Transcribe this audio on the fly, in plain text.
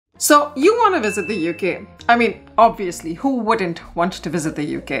So you want to visit the UK. I mean, obviously, who wouldn't want to visit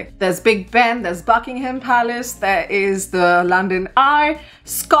the UK? There's Big Ben, there's Buckingham Palace, there is the London Eye,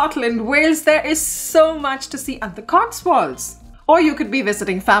 Scotland, Wales. There is so much to see, and the Cotswolds. Or you could be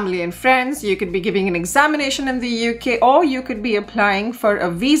visiting family and friends, you could be giving an examination in the UK, or you could be applying for a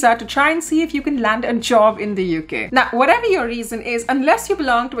visa to try and see if you can land a job in the UK. Now, whatever your reason is, unless you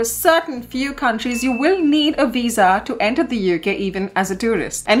belong to a certain few countries, you will need a visa to enter the UK even as a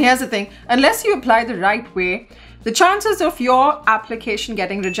tourist. And here's the thing, unless you apply the right way, the chances of your application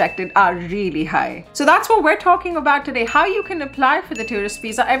getting rejected are really high. So that's what we're talking about today, how you can apply for the tourist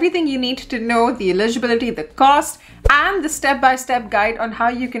visa, everything you need to know, the eligibility, the cost, and the step-by-step guide on how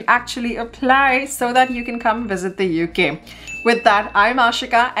you can actually apply so that you can come visit the UK. With that, I'm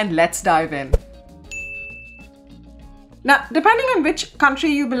Ashika and let's dive in. Now, depending on which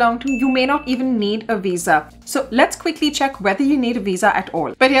country you belong to, you may not even need a visa. So let's quickly check whether you need a visa at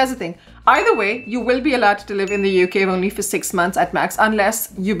all. But here's the thing. Either way, you will be allowed to live in the UK only for 6 months at max,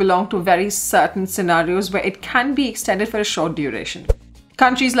 unless you belong to very certain scenarios where it can be extended for a short duration.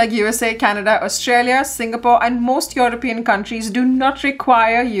 Countries like USA, Canada, Australia, Singapore, and most European countries do not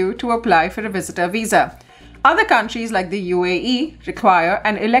require you to apply for a visitor visa. Other countries like the UAE require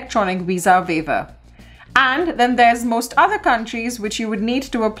an electronic visa waiver. And then there's most other countries which you would need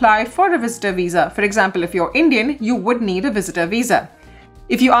to apply for a visitor visa. For example, if you're Indian, you would need a visitor visa.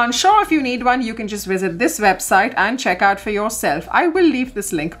 If you aren't sure if you need one, you can just visit this website and check out for yourself. I will leave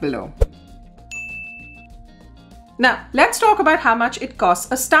this link below. Now, let's talk about how much it costs.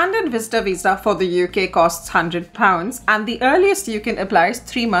 A standard visitor visa for the UK costs £100, and the earliest you can apply is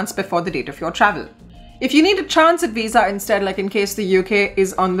 3 months before the date of your travel. If you need a transit visa instead, like in case the UK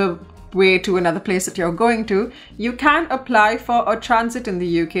is on the way to another place that you're going to, you can apply for a transit in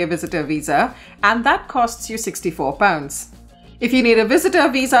the UK visitor visa, and that costs you £64. If you need a visitor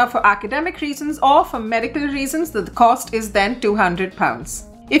visa for academic reasons or for medical reasons, the cost is then £200.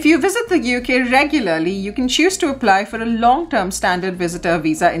 If you visit the UK regularly, you can choose to apply for a long-term standard visitor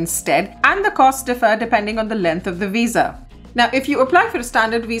visa instead, and the costs differ depending on the length of the visa. Now, if you apply for a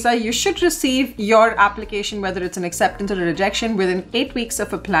standard visa, you should receive your application, whether it's an acceptance or a rejection, within 8 weeks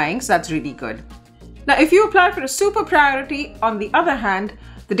of applying, so that's really good. Now, if you apply for a super priority, on the other hand,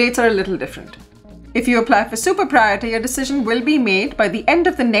 the dates are a little different. If you apply for super priority, your decision will be made by the end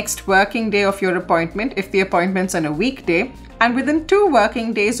of the next working day of your appointment if the appointment's on a weekday, and within 2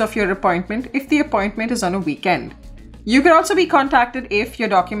 working days of your appointment if the appointment is on a weekend. You can also be contacted if your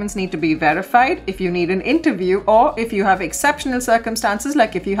documents need to be verified, if you need an interview, or if you have exceptional circumstances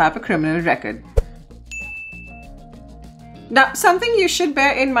like if you have a criminal record. Now, something you should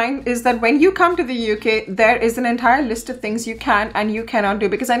bear in mind is that when you come to the UK, there is an entire list of things you can and you cannot do,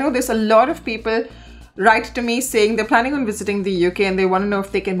 because I know there's a lot of people write to me saying they're planning on visiting the UK and they want to know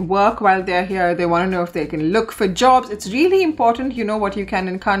if they can work while they're here, they want to know if they can look for jobs. It's really important you know what you can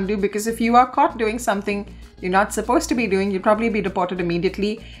and can't do, because if you are caught doing something you're not supposed to be doing, you'll probably be deported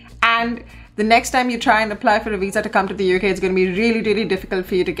immediately, and the next time you try and apply for a visa to come to the UK, it's going to be really difficult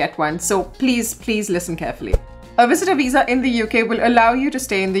for you to get one. So please listen carefully. A visitor visa in the UK will allow you to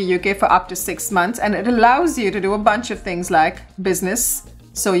stay in the UK for up to 6 months, and it allows you to do a bunch of things like business,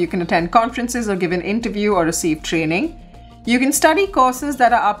 so you can attend conferences or give an interview or receive training. You can study courses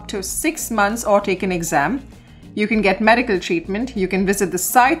that are up to 6 months or take an exam. You can get medical treatment. You can visit the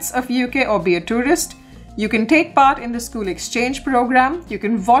sites of UK or be a tourist. You can take part in the school exchange program. You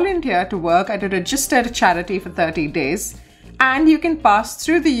can volunteer to work at a registered charity for 30 days. And you can pass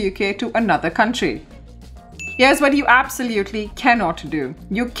through the UK to another country. Here's what you absolutely cannot do.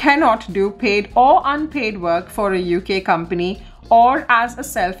 You cannot do paid or unpaid work for a UK company or as a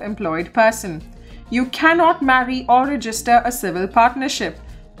self-employed person. You cannot marry or register a civil partnership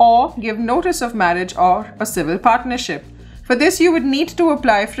or give notice of marriage or a civil partnership. For this, you would need to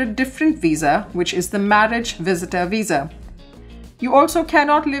apply for a different visa, which is the marriage visitor visa. You also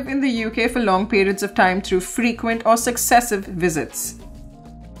cannot live in the UK for long periods of time through frequent or successive visits.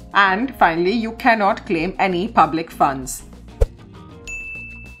 And finally, you cannot claim any public funds.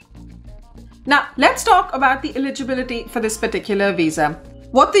 Now, let's talk about the eligibility for this particular visa.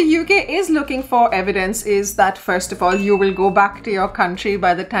 What the UK is looking for evidence is that, first of all, you will go back to your country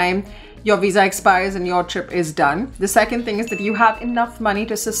by the time your visa expires and your trip is done. The second thing is that you have enough money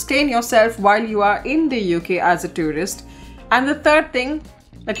to sustain yourself while you are in the UK as a tourist. And the third thing,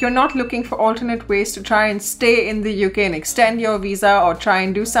 that you're not looking for alternate ways to try and stay in the UK and extend your visa or try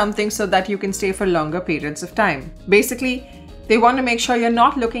and do something so that you can stay for longer periods of time. Basically, they want to make sure you're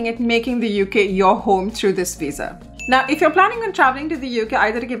not looking at making the UK your home through this visa. Now, if you're planning on traveling to the UK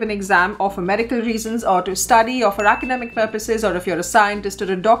either to give an exam or for medical reasons or to study or for academic purposes, or if you're a scientist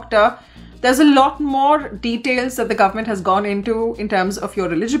or a doctor, there's a lot more details that the government has gone into in terms of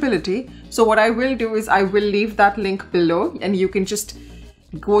your eligibility. So what I will do is I will leave that link below and you can just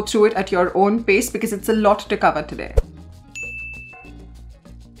go through it at your own pace because it's a lot to cover today.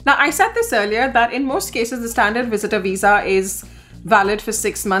 Now, I said this earlier that in most cases, the standard visitor visa is valid for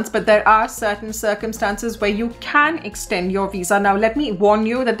 6 months, but there are certain circumstances where you can extend your visa. Now, let me warn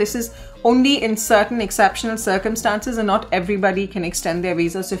you that this is only in certain exceptional circumstances and not everybody can extend their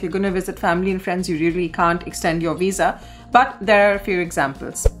visa. So if you're going to visit family and friends, you really can't extend your visa, but there are a few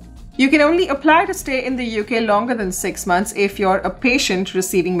examples. You can only apply to stay in the UK longer than 6 months if you're a patient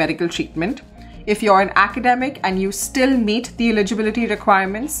receiving medical treatment, if you're an academic and you still meet the eligibility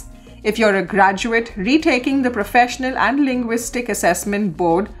requirements, if you're a graduate retaking the professional and linguistic assessment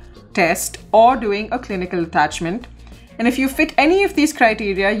board test or doing a clinical attachment. And if you fit any of these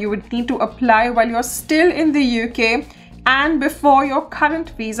criteria, you would need to apply while you're still in the UK and before your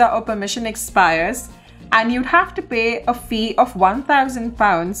current visa or permission expires, and you'd have to pay a fee of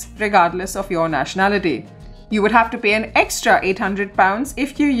 £1,000 regardless of your nationality. You would have to pay an extra £800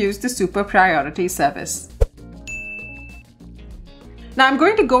 if you use the super priority service. Now, I'm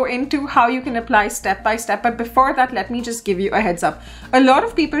going to go into how you can apply step by step, but before that, let me just give you a heads up. A lot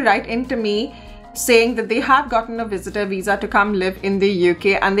of people write into me saying that they have gotten a visitor visa to come live in the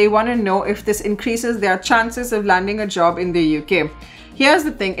UK and they want to know if this increases their chances of landing a job in the UK. Here's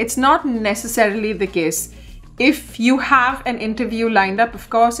the thing, it's not necessarily the case. If you have an interview lined up, of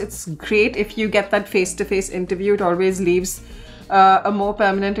course, it's great if you get that face-to-face interview. It always leaves a more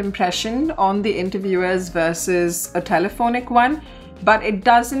permanent impression on the interviewers versus a telephonic one. But it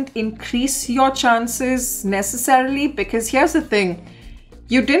doesn't increase your chances necessarily, because here's the thing,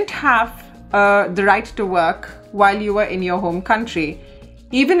 you didn't have the right to work while you were in your home country.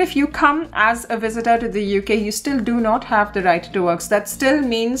 Even if you come as a visitor to the UK, you still do not have the right to work. So that still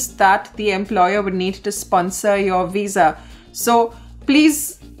means that the employer would need to sponsor your visa. So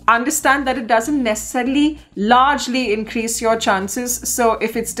please understand that it doesn't necessarily largely increase your chances. So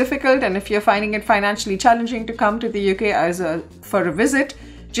if it's difficult and if you're finding it financially challenging to come to the UK for a visit,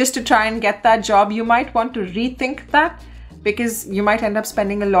 just to try and get that job, you might want to rethink that, because you might end up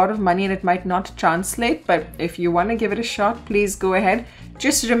spending a lot of money and it might not translate. But if you want to give it a shot, please go ahead.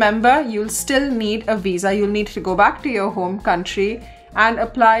 Just remember, you'll still need a visa. You'll need to go back to your home country and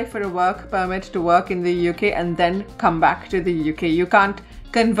apply for a work permit to work in the UK and then come back to the UK. You can't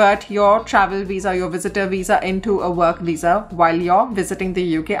convert your travel visa, your visitor visa, into a work visa while you're visiting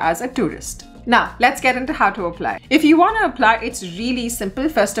the UK as a tourist. Now, let's get into how to apply. If you want to apply, it's really simple.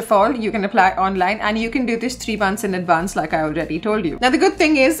 First of all, you can apply online and you can do this 3 months in advance, like I already told you. Now, the good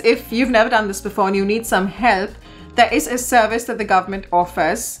thing is, if you've never done this before and you need some help, there is a service that the government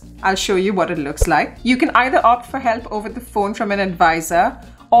offers. I'll show you what it looks like. You can either opt for help over the phone from an advisor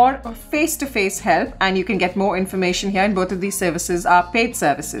or face-to-face help, and you can get more information here, and both of these services are paid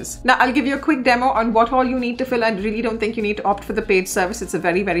services. Now, I'll give you a quick demo on what all you need to fill. I really don't think you need to opt for the paid service. It's a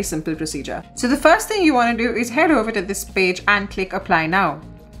very, very simple procedure. So the first thing you want to do is head over to this page and click Apply Now.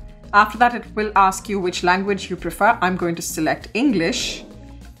 After that, it will ask you which language you prefer. I'm going to select English,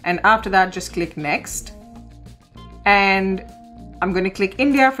 and after that, just click Next. And I'm going to click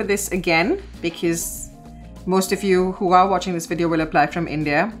India for this again, because most of you who are watching this video will apply from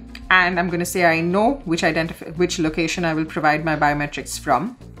India. And I'm going to say I know which location I will provide my biometrics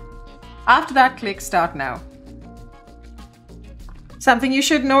from. After that, click Start Now. Something you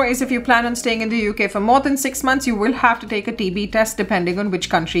should know is if you plan on staying in the UK for more than 6 months, you will have to take a TB test depending on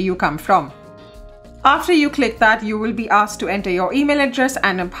which country you come from. After you click that, you will be asked to enter your email address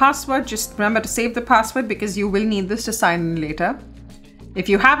and a password. Just remember to save the password because you will need this to sign in later. If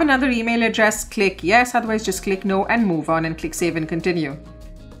you have another email address, click yes, otherwise just click no and move on and click Save and Continue.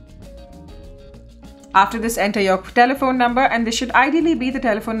 After this, enter your telephone number, and this should ideally be the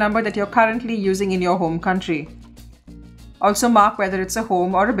telephone number that you're currently using in your home country. Also mark whether it's a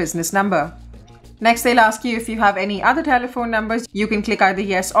home or a business number. Next, they'll ask you if you have any other telephone numbers. You can click either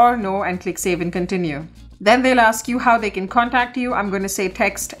yes or no and click Save and Continue. Then they'll ask you how they can contact you. I'm going to say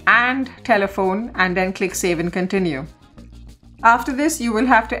text and telephone and then click Save and Continue. After this, you will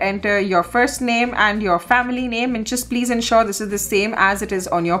have to enter your first name and your family name, and just please ensure this is the same as it is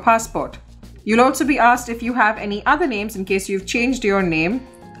on your passport. You'll also be asked if you have any other names in case you've changed your name.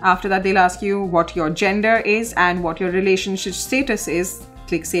 After that, they'll ask you what your gender is and what your relationship status is.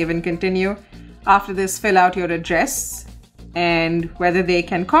 Click Save and Continue. After this, fill out your address and whether they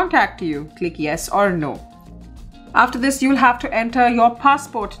can contact you. Click yes or no. After this, you'll have to enter your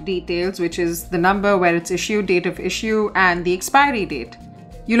passport details, which is the number, where it's issued, date of issue, and the expiry date.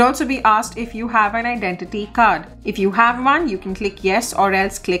 You'll also be asked if you have an identity card. If you have one, you can click yes or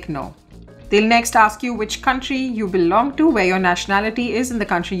else click no. They'll next ask you which country you belong to, where your nationality is in the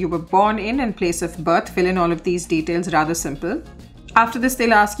country you were born in, and place of birth. Fill in all of these details, rather simple. After this,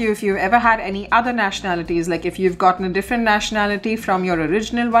 they'll ask you if you've ever had any other nationalities, like if you've gotten a different nationality from your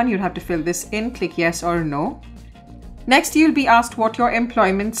original one, you'll have to fill this in, click yes or no. Next, you'll be asked what your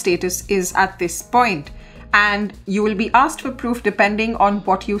employment status is at this point, and you will be asked for proof depending on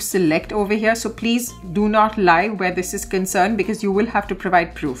what you select over here. So please do not lie where this is concerned, because you will have to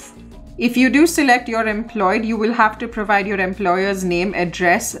provide proof. If you do select you're employed, you will have to provide your employer's name,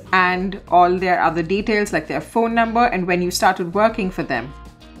 address, and all their other details like their phone number and when you started working for them.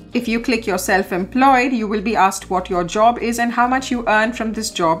 If you click you're self-employed, you will be asked what your job is and how much you earn from this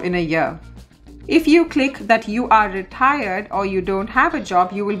job in a year. If you click that you are retired or you don't have a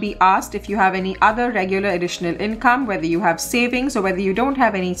job, you will be asked if you have any other regular additional income, whether you have savings or whether you don't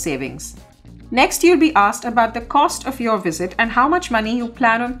have any savings. Next, you'll be asked about the cost of your visit and how much money you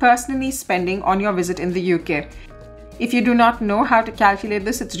plan on personally spending on your visit in the UK. If you do not know how to calculate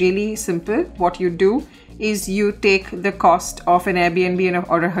this, it's really simple. What you do is you take the cost of an Airbnb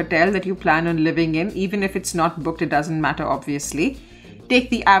or a hotel that you plan on living in. Even if it's not booked, it doesn't matter, obviously. Take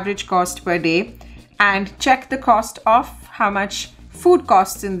the average cost per day and check the cost of how much food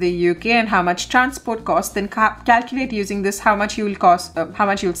costs in the UK and how much transport costs. Then calculate using this how much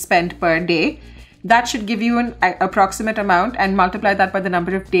you'll spend per day. That should give you an approximate amount, and multiply that by the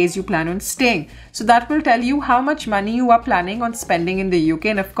number of days you plan on staying. So that will tell you how much money you are planning on spending in the UK,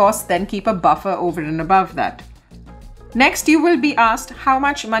 and of course then keep a buffer over and above that. Next, you will be asked how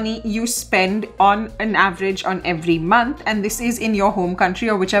much money you spend on an average on every month, and this is in your home country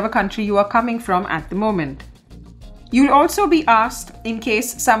or whichever country you are coming from at the moment. You'll also be asked in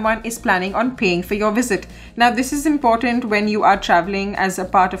case someone is planning on paying for your visit. Now, this is important when you are traveling as a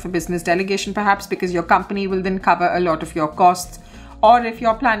part of a business delegation, perhaps, because your company will then cover a lot of your costs. Or if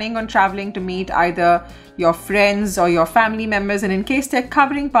you're planning on traveling to meet either your friends or your family members, and in case they're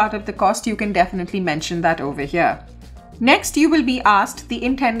covering part of the cost, you can definitely mention that over here. Next, you will be asked the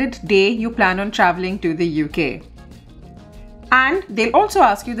intended day you plan on traveling to the UK. And they'll also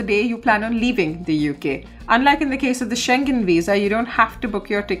ask you the day you plan on leaving the UK. Unlike in the case of the Schengen visa, you don't have to book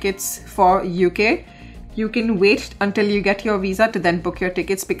your tickets for UK. You can wait until you get your visa to then book your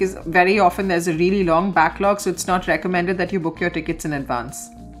tickets, because very often there's a really long backlog, so it's not recommended that you book your tickets in advance.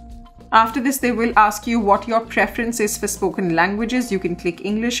 After this, they will ask you what your preference is for spoken languages. You can click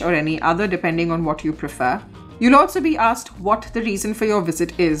English or any other depending on what you prefer. You'll also be asked what the reason for your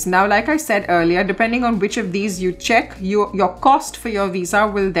visit is. Now, like I said earlier, depending on which of these you check, your cost for your visa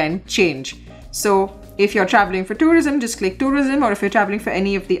will then change. So if you're traveling for tourism, just click tourism, or if you're traveling for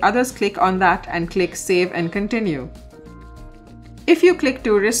any of the others, click on that and click save and continue. If you click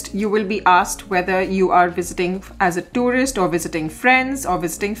tourist, you will be asked whether you are visiting as a tourist or visiting friends or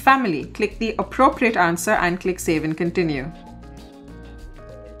visiting family. Click the appropriate answer and click save and continue.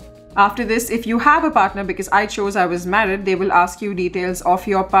 After this, if you have a partner, because I chose I was married, they will ask you details of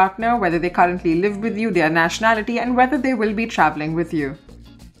your partner, whether they currently live with you, their nationality, and whether they will be traveling with you.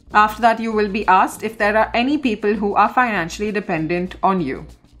 After that, you will be asked if there are any people who are financially dependent on you.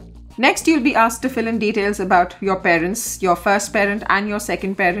 Next, you'll be asked to fill in details about your parents, your first parent and your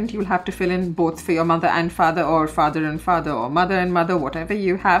second parent. You'll have to fill in both for your mother and father, or father and father, or mother and mother, whatever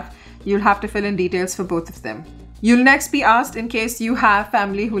you have. You'll have to fill in details for both of them. You'll next be asked in case you have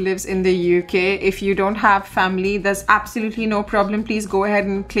family who lives in the UK. If you don't have family, there's absolutely no problem. Please go ahead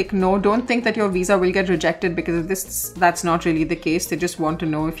and click no. Don't think that your visa will get rejected because of this. That's not really the case. They just want to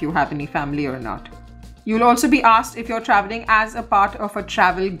know if you have any family or not. You'll also be asked if you're traveling as a part of a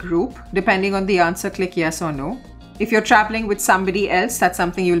travel group. Depending on the answer, click yes or no. If you're traveling with somebody else, that's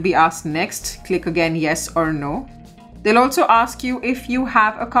something you'll be asked next. Click again yes or no. They'll also ask you if you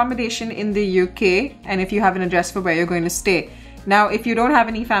have accommodation in the UK and if you have an address for where you're going to stay. Now, if you don't have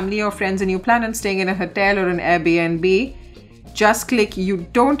any family or friends and you plan on staying in a hotel or an Airbnb, just click you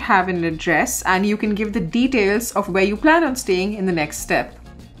don't have an address and you can give the details of where you plan on staying in the next step.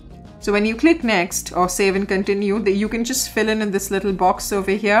 So when you click next or save and continue, you can just fill in this little box over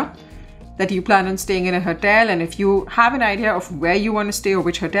here that you plan on staying in a hotel, and if you have an idea of where you want to stay or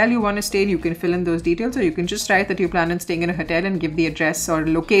which hotel you want to stay, you can fill in those details, or you can just write that you plan on staying in a hotel and give the address or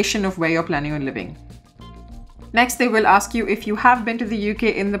location of where you're planning on living. Next, they will ask you if you have been to the UK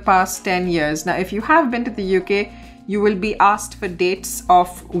in the past 10 years. Now, if you have been to the UK, you will be asked for dates of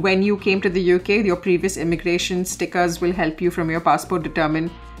when you came to the UK. Your previous immigration stickers will help you from your passport determine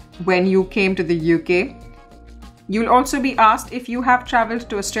when you came to the UK. You'll also be asked if you have traveled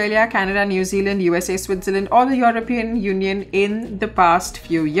to Australia, Canada, New Zealand, USA, Switzerland, or the European Union in the past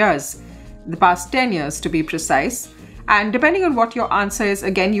few years, the past 10 years to be precise. And depending on what your answer is,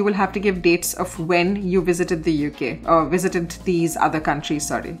 again, you will have to give dates of when you visited the UK or visited these other countries,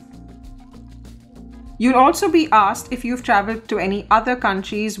 sorry. You'll also be asked if you've traveled to any other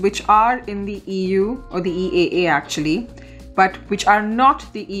countries which are in the EU or the EAA actually, but which are not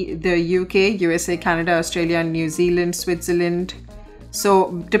the UK, USA, Canada, Australia, New Zealand, Switzerland.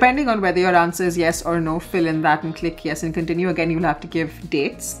 So depending on whether your answer is yes or no, fill in that and click yes and continue. Again, you'll have to give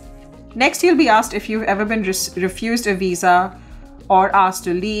dates. Next, you'll be asked if you've ever been refused a visa or asked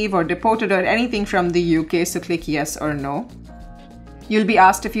to leave or deported or anything from the UK, so click yes or no. You'll be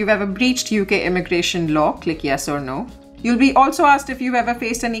asked if you've ever breached UK immigration law, click yes or no. You'll be also asked if you've ever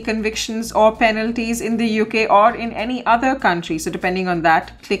faced any convictions or penalties in the UK or in any other country. So depending on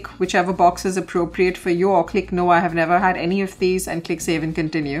that, click whichever box is appropriate for you or click no, I have never had any of these and click save and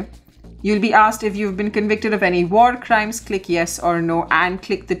continue. You'll be asked if you've been convicted of any war crimes, click yes or no and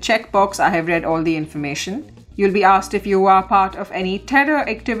click the checkbox, I have read all the information. You'll be asked if you are part of any terror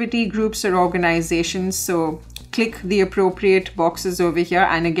activity groups or organizations. So click the appropriate boxes over here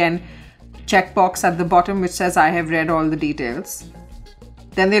and again, checkbox at the bottom which says I have read all the details.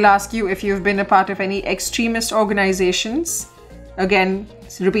 Then they'll ask you if you've been a part of any extremist organizations. Again,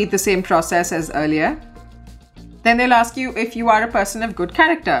 repeat the same process as earlier. Then they'll ask you if you are a person of good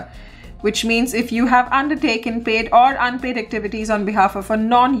character, which means if you have undertaken paid or unpaid activities on behalf of a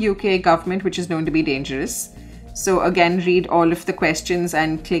non-UK government which is known to be dangerous. So again, read all of the questions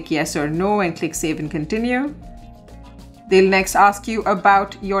and click yes or no and click save and continue. They'll next ask you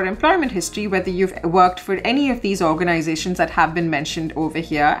about your employment history, whether you've worked for any of these organizations that have been mentioned over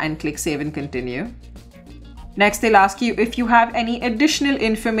here and click save and continue. Next, they'll ask you if you have any additional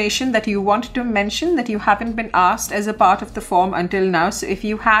information that you want to mention that you haven't been asked as a part of the form until now. So if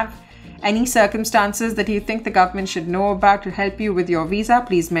you have any circumstances that you think the government should know about to help you with your visa,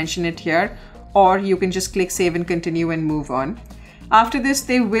 please mention it here, or you can just click save and continue and move on. After this,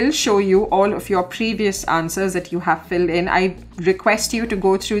 they will show you all of your previous answers that you have filled in. I request you to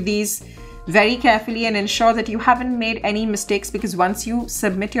go through these very carefully and ensure that you haven't made any mistakes, because once you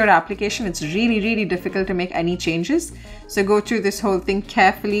submit your application, it's really difficult to make any changes. So go through this whole thing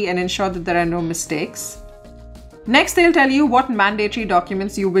carefully and ensure that there are no mistakes. Next, they'll tell you what mandatory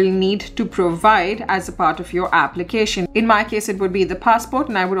documents you will need to provide as a part of your application. In my case, it would be the passport,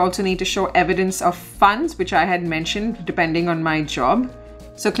 and I would also need to show evidence of funds, which I had mentioned depending on my job.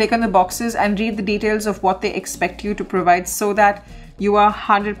 So click on the boxes and read the details of what they expect you to provide so that you are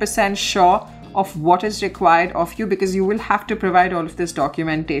 100% sure of what is required of you, because you will have to provide all of this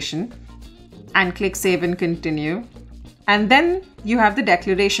documentation. And click save and continue. And then you have the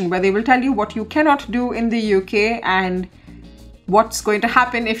declaration where they will tell you what you cannot do in the UK and what's going to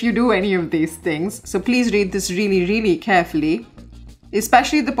happen if you do any of these things. So please read this really carefully,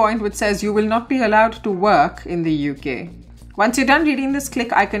 especially the point which says you will not be allowed to work in the UK. Once you're done reading this,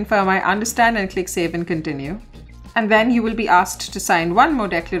 click I confirm, I understand and click save and continue. And then you will be asked to sign one more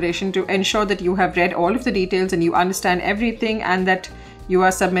declaration to ensure that you have read all of the details and you understand everything and that you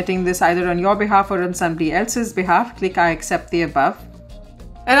are submitting this either on your behalf or on somebody else's behalf. Click I accept the above.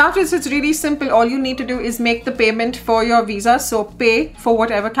 And after this, it's really simple. All you need to do is make the payment for your visa. So pay for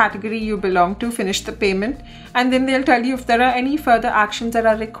whatever category you belong to, finish the payment, and then they'll tell you if there are any further actions that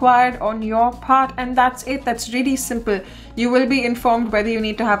are required on your part, and that's it. That's really simple. You will be informed whether you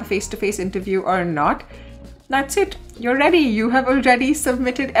need to have a face-to-face interview or not. That's it. You're ready. You have already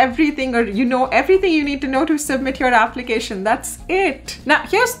submitted everything, or you know everything you need to know to submit your application. That's it. Now,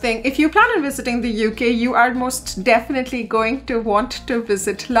 here's the thing. If you plan on visiting the UK, you are most definitely going to want to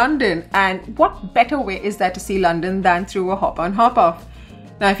visit London. And what better way is there to see London than through a hop-on, hop-off?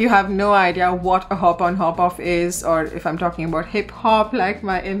 Now, if you have no idea what a hop-on, hop-off is, or if I'm talking about hip-hop like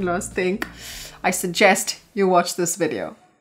my in-laws think, I suggest you watch this video.